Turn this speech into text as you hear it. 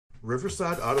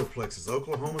Riverside Autoplex is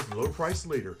Oklahoma's low-price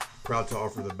leader, proud to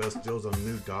offer the best deals on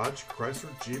new Dodge,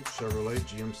 Chrysler, Jeep, Chevrolet,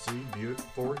 GMC, Buick,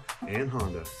 Ford, and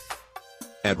Honda.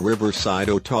 At Riverside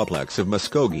Autoplex of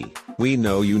Muskogee, we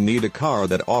know you need a car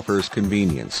that offers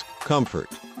convenience, comfort,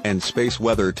 and space,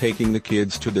 whether taking the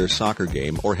kids to their soccer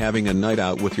game or having a night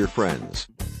out with your friends.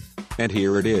 And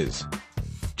here it is.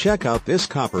 Check out this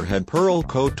Copperhead Pearl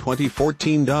Coat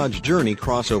 2014 Dodge Journey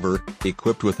crossover,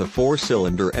 equipped with a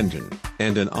 4-cylinder engine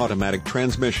and an automatic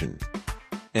transmission.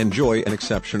 Enjoy an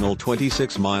exceptional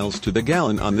 26 miles to the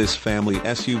gallon on this family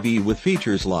SUV with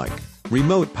features like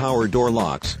remote power door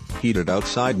locks, heated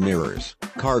outside mirrors,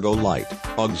 cargo light,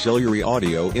 auxiliary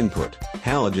audio input,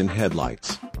 halogen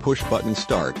headlights, push-button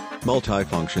start,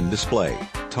 multifunction display,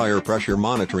 tire pressure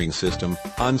monitoring system,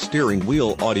 on-steering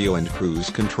wheel audio and cruise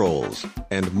controls,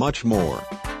 and much more.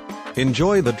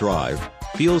 Enjoy the drive,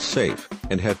 feel safe,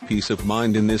 and have peace of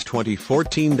mind in this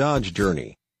 2014 Dodge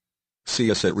Journey.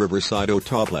 See us at Riverside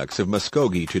Autoplex of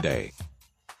Muskogee today.